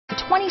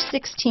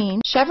2016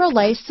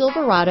 Chevrolet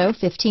Silverado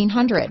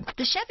 1500.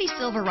 The Chevy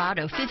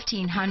Silverado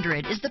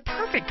 1500 is the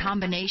perfect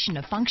combination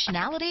of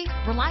functionality,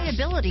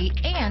 reliability,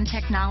 and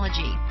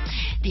technology.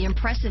 The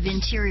impressive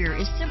interior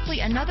is simply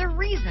another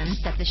reason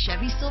that the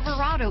Chevy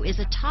Silverado is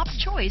a top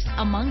choice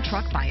among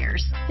truck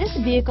buyers. This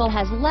vehicle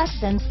has less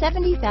than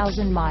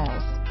 70,000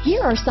 miles.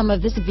 Here are some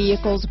of this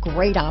vehicle's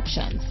great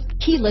options: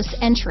 keyless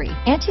entry,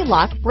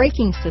 anti-lock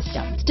braking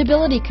system,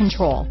 stability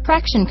control,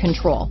 traction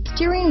control,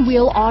 steering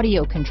wheel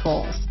audio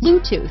controls,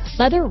 Bluetooth,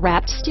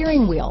 leather-wrapped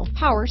steering wheel,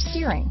 power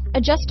steering,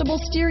 adjustable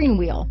steering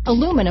wheel,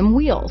 aluminum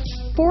wheels,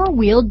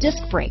 four-wheel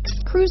disc brakes,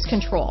 cruise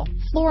control,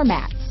 floor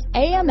mats,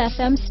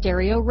 AM/FM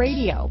stereo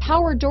radio,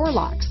 power door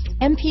locks,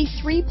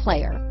 MP3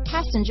 player,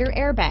 passenger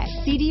airbag,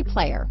 CD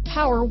player,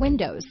 power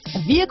windows.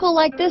 A vehicle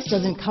like this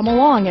doesn't come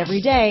along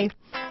every day.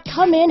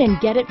 Come in and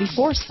get it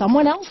before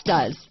someone else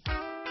does.